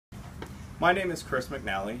My name is Chris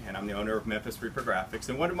McNally, and I'm the owner of Memphis Reprographics,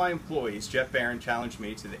 and one of my employees, Jeff Barron, challenged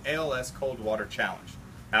me to the ALS Cold Water Challenge.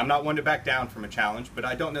 Now, I'm not one to back down from a challenge, but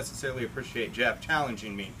I don't necessarily appreciate Jeff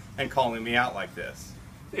challenging me and calling me out like this.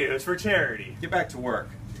 Dude, it was for charity. Get back to work.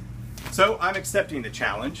 So I'm accepting the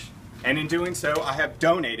challenge, and in doing so, I have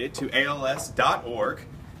donated to ALS.org,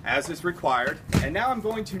 as is required, and now I'm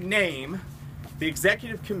going to name the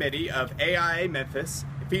Executive Committee of AIA Memphis,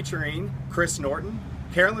 featuring Chris Norton,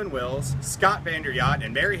 Carolyn Wills, Scott Vanderyacht,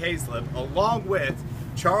 and Mary Haizlip, along with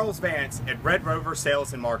Charles Vance at Red Rover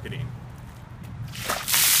Sales and Marketing.